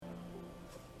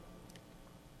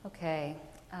Okay,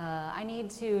 I need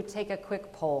to take a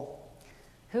quick poll.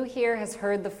 Who here has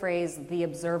heard the phrase, the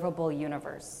observable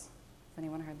universe? Has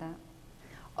anyone heard that?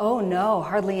 Oh no,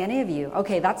 hardly any of you.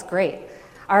 Okay, that's great.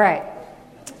 All right.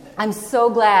 I'm so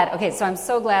glad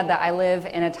that I live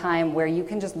in a time where you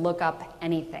can just look up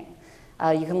anything.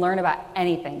 You can learn about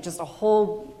anything, just a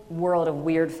whole world of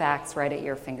weird facts right at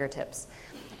your fingertips.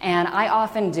 And I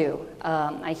often do.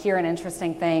 I hear an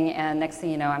interesting thing, and next thing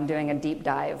you know, I'm doing a deep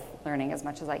dive, learning as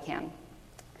much as I can.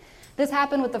 This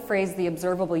happened with the phrase, the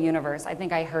observable universe. I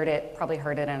think probably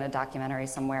heard it in a documentary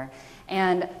somewhere.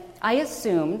 And I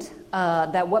assumed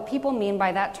that what people mean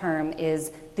by that term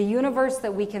is the universe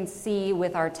that we can see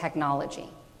with our technology,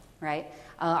 right?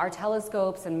 Our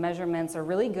telescopes and measurements are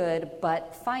really good,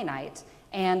 but finite,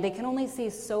 and they can only see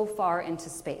so far into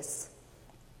space.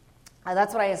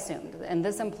 That's what I assumed, and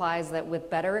this implies that with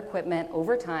better equipment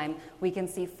over time, we can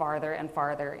see farther and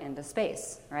farther into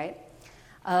space, right?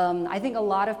 I think a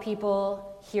lot of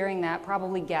people hearing that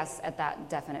probably guess at that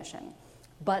definition,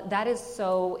 but that is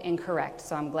so incorrect,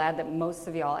 so I'm glad that most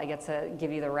of y'all, I get to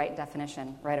give you the right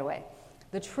definition right away.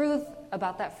 The truth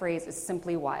about that phrase is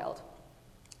simply wild.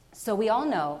 So we all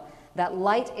know that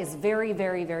light is very,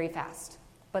 very, very fast,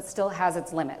 but still has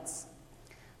its limits.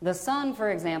 The sun,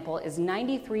 for example, is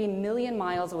 93 million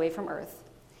miles away from Earth,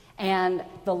 and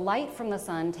the light from the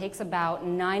sun takes about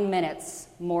 9 minutes,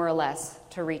 more or less,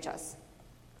 to reach us.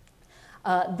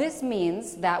 This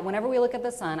means that whenever we look at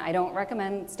the sun, I don't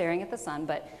recommend staring at the sun,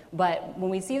 but when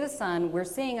we see the sun, we're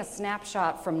seeing a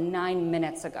snapshot from 9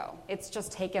 minutes ago. It's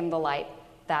just taken the light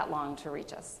that long to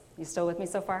reach us. You still with me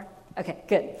so far? Okay,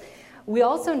 good. We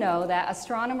also know that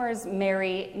astronomers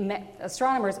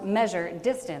measure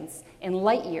distance in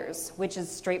light years, which is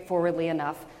straightforwardly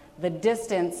enough the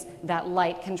distance that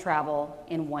light can travel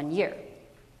in 1 year.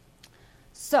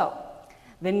 So,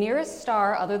 the nearest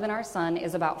star other than our sun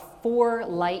is about 4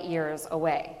 light years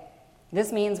away.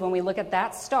 This means when we look at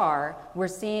that star, we're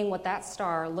seeing what that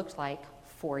star looked like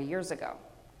 4 years ago.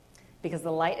 Because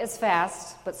the light is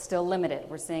fast, but still limited.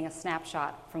 We're seeing a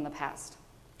snapshot from the past.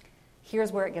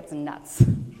 Here's where it gets nuts.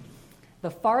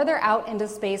 The farther out into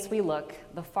space we look,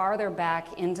 the farther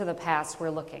back into the past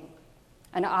we're looking.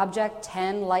 An object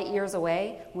 10 light years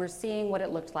away, we're seeing what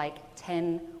it looked like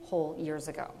 10 whole years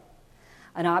ago.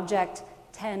 An object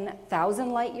 10,000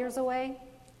 light years away,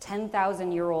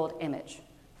 10,000-year-old image.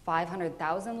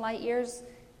 500,000 light years,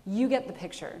 you get the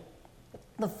picture.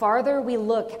 The farther we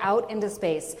look out into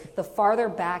space, the farther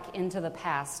back into the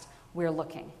past we're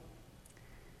looking.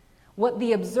 What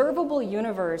the observable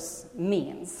universe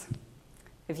means,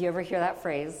 if you ever hear that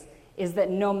phrase, is that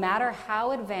no matter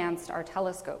how advanced our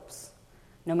telescopes,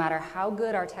 no matter how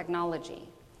good our technology,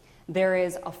 there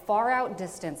is a far-out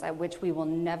distance at which we will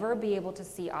never be able to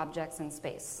see objects in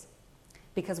space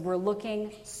because we're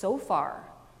looking so far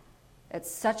at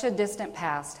such a distant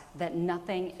past that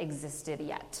nothing existed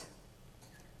yet.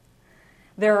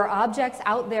 There are objects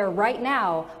out there right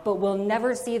now, but we'll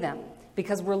never see them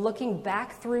because we're looking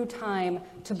back through time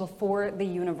to before the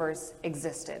universe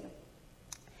existed.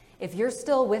 If you're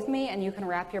still with me and you can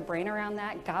wrap your brain around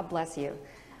that, God bless you.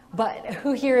 But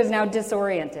who here is now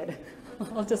disoriented? A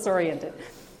little disoriented.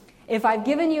 If I've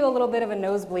given you a little bit of a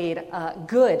nosebleed,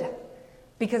 good,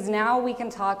 because now we can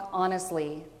talk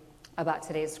honestly about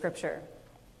today's scripture.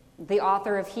 The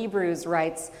author of Hebrews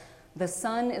writes, "The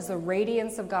sun is the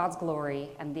radiance of God's glory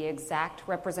and the exact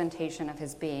representation of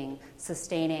his being,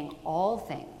 sustaining all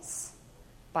things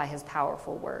by his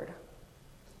powerful word."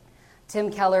 Tim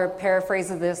Keller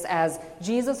paraphrases this as,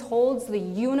 Jesus holds the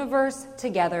universe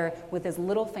together with his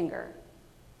little finger,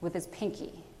 with his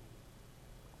pinky.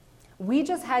 We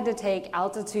just had to take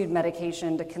altitude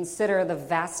medication to consider the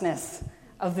vastness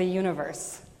of the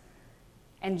universe.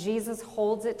 And Jesus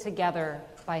holds it together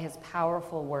by his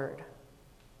powerful word.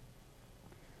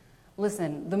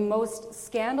 Listen, the most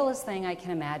scandalous thing I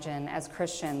can imagine as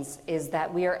Christians is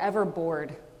that we are ever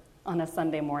bored on a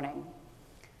Sunday morning.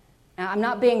 Now, I'm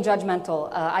not being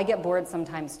judgmental. I get bored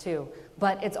sometimes too,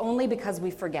 but it's only because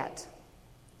we forget.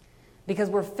 Because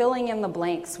we're filling in the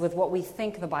blanks with what we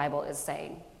think the Bible is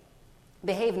saying.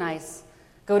 Behave nice,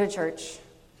 go to church,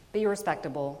 be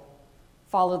respectable,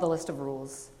 follow the list of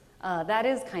rules. That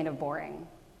is kind of boring,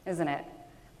 isn't it?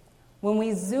 When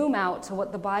we zoom out to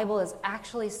what the Bible is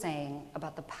actually saying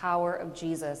about the power of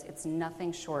Jesus, it's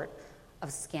nothing short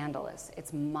of scandalous.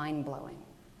 It's mind-blowing.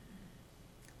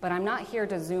 But I'm not here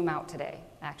to zoom out today,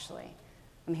 actually.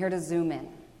 I'm here to zoom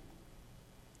in.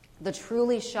 The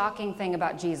truly shocking thing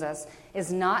about Jesus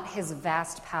is not his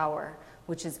vast power,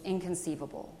 which is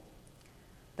inconceivable.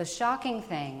 The shocking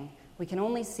thing we can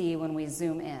only see when we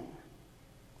zoom in.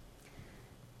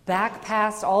 back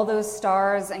past all those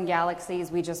stars and galaxies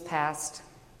we just passed,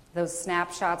 those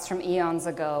snapshots from eons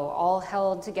ago, all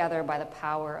held together by the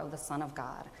power of the Son of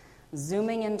God,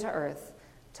 zooming into Earth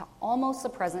to almost the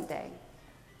present day,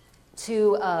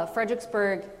 to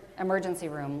Fredericksburg emergency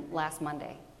room last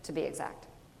Monday, to be exact.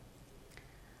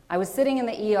 I was sitting in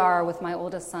the ER with my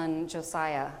oldest son,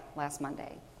 Josiah, last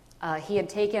Monday. He had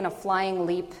taken a flying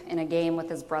leap in a game with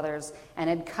his brothers and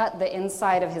had cut the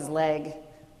inside of his leg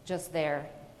just there.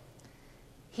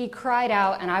 He cried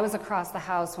out, and I was across the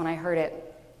house when I heard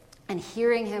it, and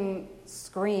hearing him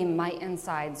scream, my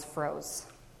insides froze.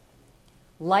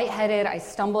 Lightheaded, I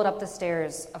stumbled up the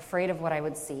stairs, afraid of what I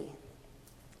would see.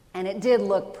 And it did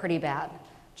look pretty bad,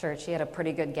 church. He had a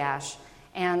pretty good gash.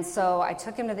 And so I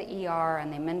took him to the ER,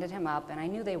 and they mended him up, and I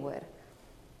knew they would.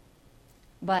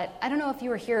 But I don't know if you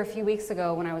were here a few weeks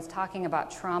ago when I was talking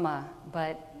about trauma,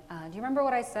 but do you remember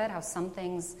what I said, how some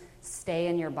things stay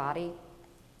in your body?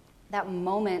 That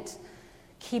moment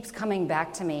keeps coming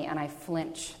back to me, and I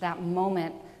flinch. That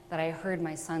moment that I heard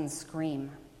my son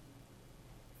scream.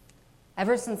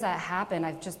 Ever since that happened,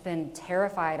 I've just been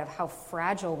terrified of how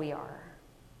fragile we are.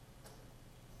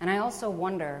 And I also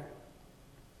wonder,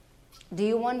 do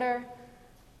you wonder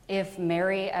if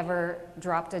Mary ever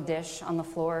dropped a dish on the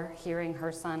floor hearing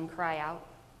her son cry out?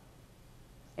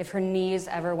 If her knees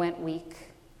ever went weak?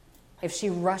 If she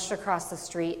rushed across the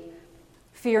street,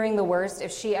 fearing the worst?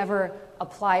 If she ever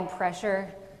applied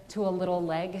pressure to a little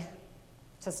leg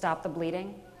to stop the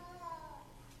bleeding?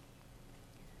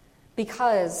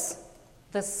 Because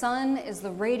the Son is the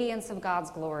radiance of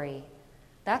God's glory.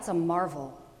 That's a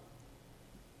marvel.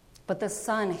 But the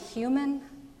Son, human,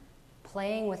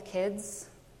 playing with kids,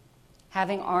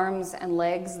 having arms and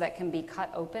legs that can be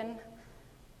cut open,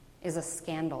 is a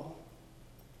scandal.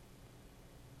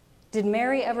 Did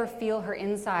Mary ever feel her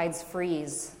insides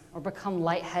freeze or become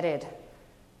lightheaded,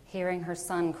 hearing her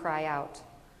son cry out?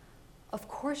 Of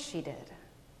course she did.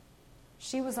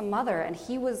 She was a mother, and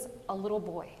he was a little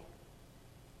boy.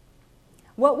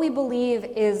 What we believe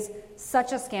is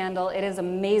such a scandal, it is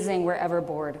amazing we're ever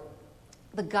bored.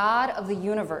 The God of the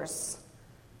universe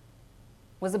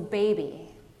was a baby,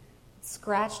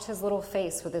 scratched his little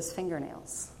face with his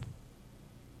fingernails.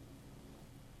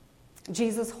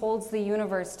 Jesus holds the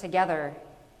universe together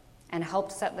and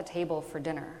helped set the table for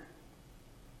dinner.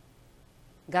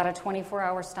 Got a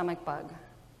 24-hour stomach bug.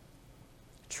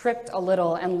 Tripped a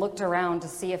little and looked around to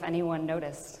see if anyone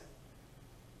noticed.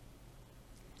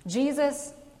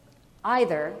 Jesus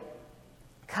either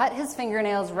cut his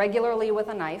fingernails regularly with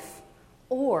a knife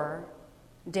or,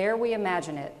 dare we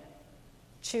imagine it,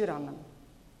 chewed on them.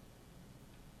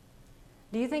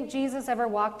 Do you think Jesus ever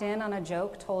walked in on a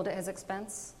joke told at his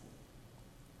expense?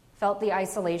 Felt the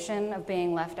isolation of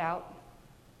being left out?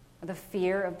 Or the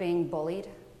fear of being bullied?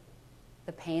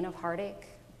 The pain of heartache?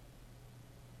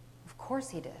 Of course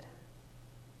he did.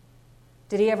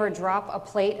 Did he ever drop a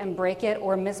plate and break it,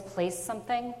 or misplace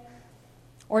something?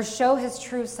 Or show his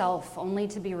true self only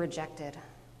to be rejected?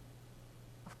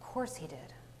 Of course he did.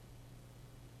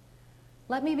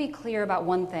 Let me be clear about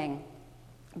one thing,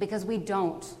 because we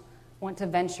don't want to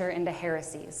venture into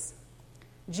heresies.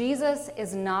 Jesus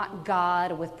is not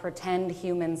God with pretend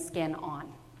human skin on.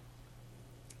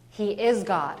 He is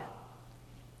God,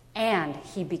 and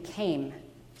he became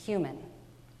human.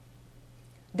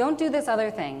 Don't do this other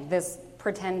thing, this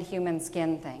pretend human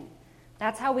skin thing.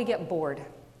 That's how we get bored.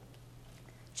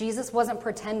 Jesus wasn't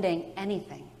pretending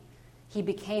anything. He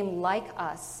became like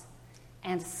us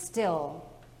and still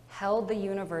held the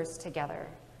universe together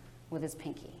with his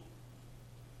pinky.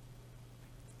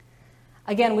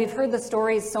 Again, we've heard the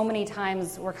stories so many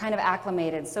times, we're kind of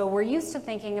acclimated. So we're used to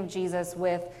thinking of Jesus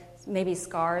with maybe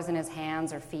scars in his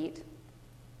hands or feet.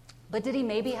 But did he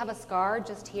maybe have a scar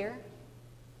just here?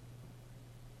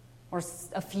 Or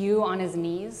a few on his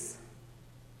knees?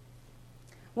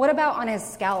 What about on his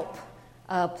scalp?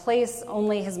 A place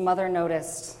only his mother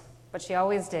noticed, but she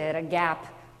always did, a gap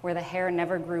where the hair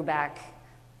never grew back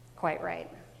quite right.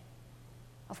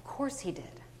 Of course he did.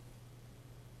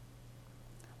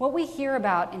 What we hear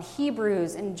about in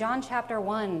Hebrews, in John chapter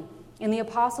 1, in the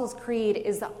Apostles' Creed,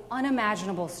 is the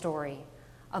unimaginable story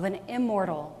of an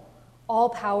immortal,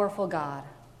 all-powerful God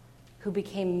who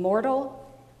became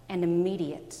mortal and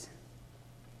immediate.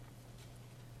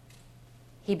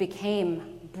 He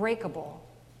became breakable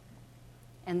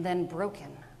and then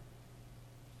broken.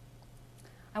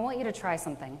 I want you to try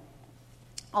something.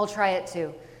 I'll try it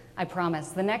too, I promise.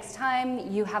 The next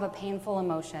time you have a painful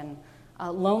emotion,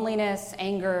 loneliness,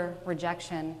 anger,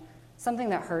 rejection, something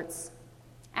that hurts,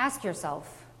 ask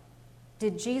yourself,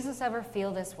 did Jesus ever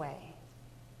feel this way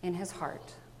in his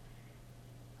heart?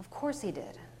 Of course he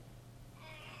did.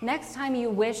 next time you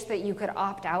wish that you could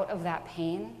opt out of that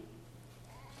pain,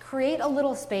 create a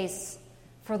little space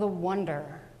for the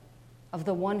wonder of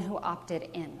the one who opted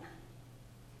in.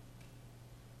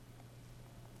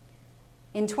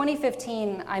 In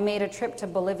 2015, I made a trip to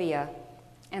Bolivia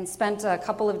and spent a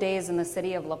couple of days in the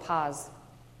city of La Paz.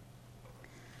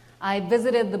 I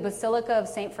visited the Basilica of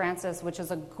St. Francis, which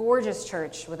is a gorgeous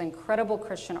church with incredible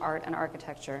Christian art and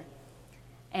architecture.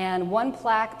 And one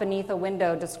plaque beneath a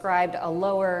window described a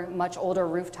lower, much older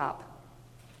rooftop.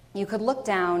 You could look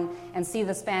down and see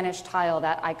the Spanish tile,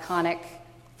 that iconic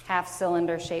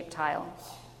half-cylinder shaped tile.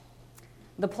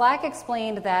 The plaque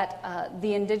explained that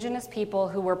the indigenous people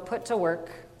who were put to work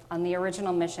on the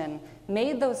original mission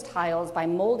made those tiles by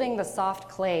molding the soft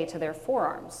clay to their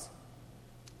forearms.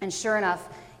 And sure enough,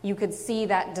 you could see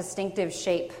that distinctive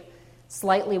shape,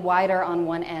 slightly wider on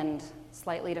one end,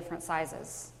 slightly different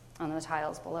sizes on the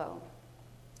tiles below.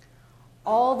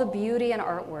 All the beauty and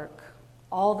artwork,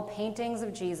 all the paintings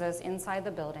of Jesus inside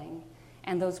the building,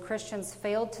 and those Christians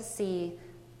failed to see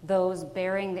those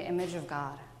bearing the image of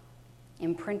God,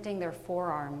 imprinting their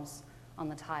forearms on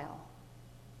the tile.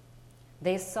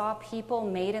 They saw people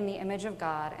made in the image of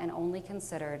God and only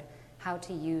considered how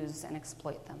to use and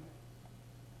exploit them.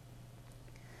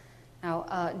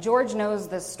 Now, George knows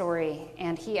this story,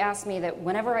 and he asked me that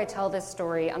whenever I tell this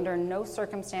story, under no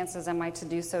circumstances am I to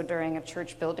do so during a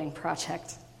church building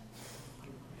project.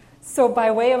 So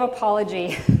by way of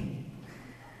apology,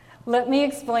 let me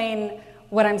explain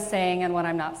what I'm saying and what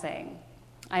I'm not saying.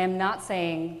 I am not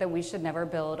saying that we should never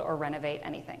build or renovate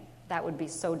anything. That would be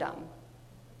so dumb.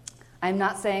 I'm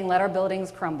not saying let our buildings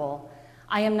crumble.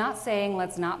 I am not saying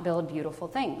let's not build beautiful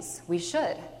things. We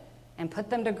should, and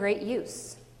put them to great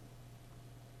use.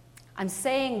 I'm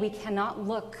saying we cannot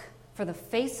look for the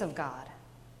face of God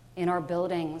in our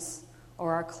buildings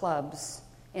or our clubs,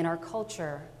 in our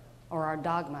culture or our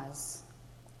dogmas.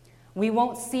 We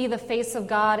won't see the face of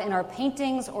God in our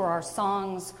paintings or our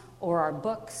songs or our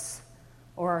books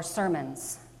or our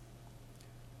sermons.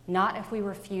 Not if we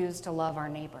refuse to love our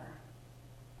neighbor.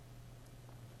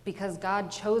 Because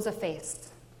God chose a face,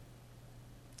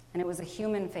 and it was a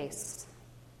human face.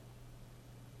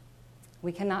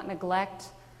 We cannot neglect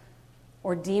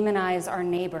or demonize our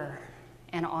neighbor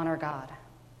and honor God.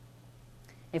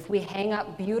 If we hang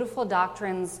up beautiful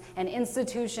doctrines and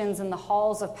institutions in the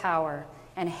halls of power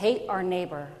and hate our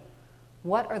neighbor,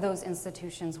 what are those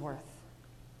institutions worth?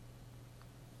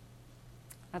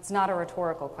 That's not a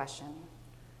rhetorical question.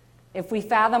 If we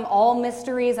fathom all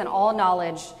mysteries and all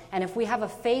knowledge, and if we have a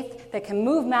faith that can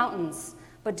move mountains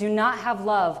but do not have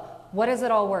love, what is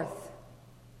it all worth?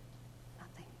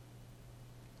 Nothing.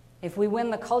 If we win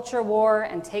the culture war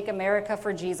and take America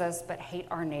for Jesus but hate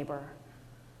our neighbor,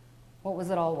 what was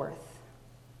it all worth?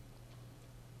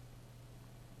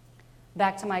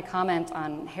 Back to my comment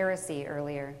on heresy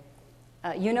earlier.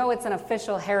 You know it's an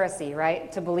official heresy,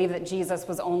 right, to believe that Jesus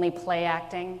was only play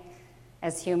acting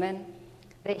as human,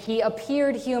 that he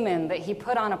appeared human, that he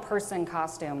put on a person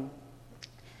costume.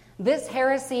 This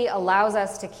heresy allows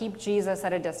us to keep Jesus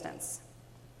at a distance,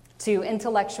 to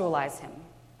intellectualize him,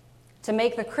 to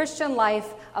make the Christian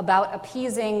life about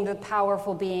appeasing the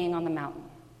powerful being on the mountain.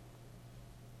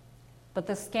 But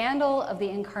the scandal of the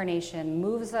incarnation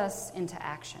moves us into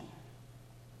action.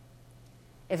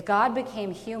 If God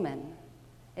became human,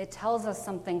 it tells us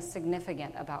something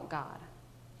significant about God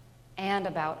and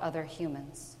about other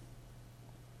humans.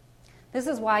 This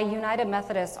is why United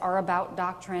Methodists are about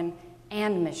doctrine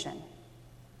and mission.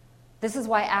 This is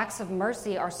why acts of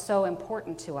mercy are so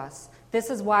important to us. This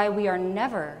is why we are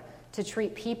never to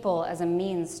treat people as a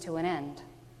means to an end.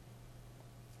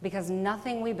 Because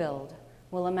nothing we build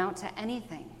will amount to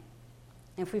anything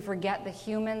if we forget the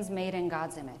humans made in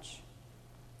God's image,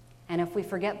 and if we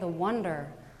forget the wonder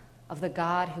of the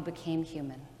God who became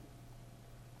human.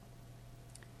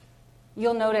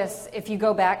 You'll notice, if you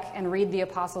go back and read the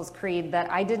Apostles' Creed, that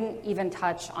I didn't even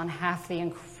touch on half the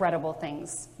incredible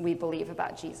things we believe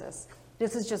about Jesus.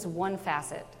 This is just one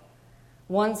facet,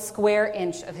 one square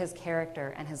inch of his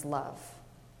character and his love.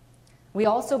 We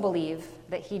also believe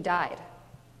that he died.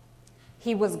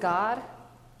 He was God,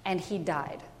 and he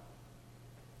died.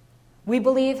 We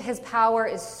believe his power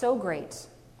is so great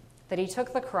that he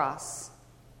took the cross,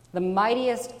 the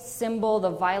mightiest symbol the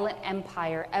violent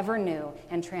empire ever knew,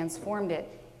 and transformed it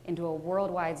into a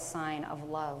worldwide sign of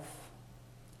love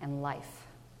and life.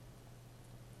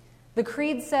 The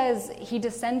Creed says he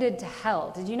descended to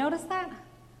hell. Did you notice that?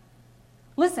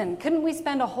 Listen, couldn't we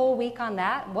spend a whole week on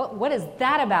that? What is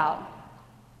that about?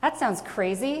 That sounds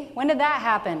crazy. When did that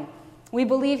happen? We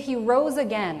believe he rose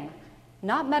again,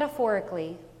 not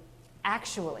metaphorically,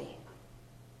 actually.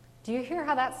 Do you hear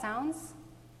how that sounds?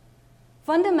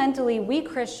 Fundamentally, we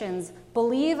Christians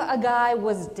believe a guy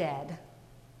was dead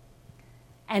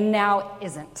and now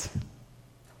isn't.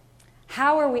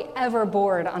 How are we ever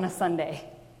bored on a Sunday?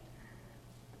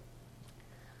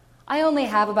 I only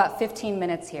have about 15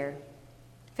 minutes here,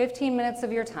 15 minutes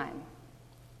of your time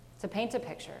to paint a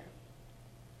picture.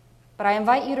 But I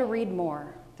invite you to read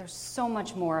more. There's so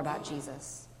much more about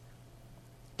Jesus.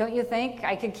 Don't you think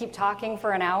I could keep talking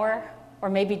for an hour or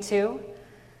maybe 2?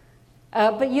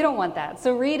 But you don't want that.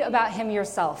 So read about him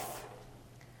yourself.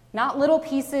 Not little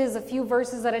pieces, a few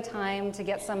verses at a time to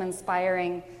get some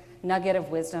inspiring nugget of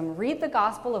wisdom. Read the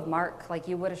Gospel of Mark like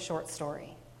you would a short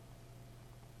story.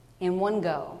 In one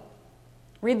go.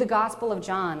 Read the Gospel of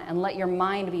John and let your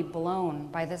mind be blown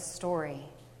by this story,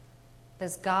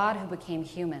 this God who became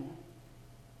human.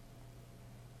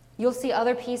 You'll see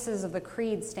other pieces of the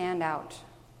creed stand out,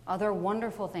 other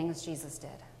wonderful things Jesus did,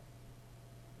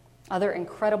 other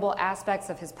incredible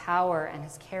aspects of his power and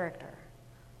his character.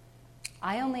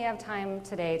 I only have time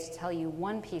today to tell you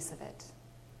one piece of it,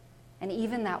 and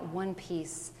even that one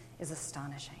piece is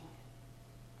astonishing.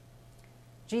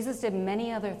 Jesus did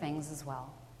many other things as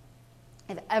well.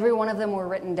 If every one of them were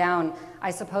written down,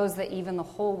 I suppose that even the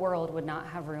whole world would not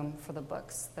have room for the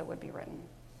books that would be written.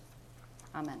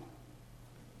 Amen.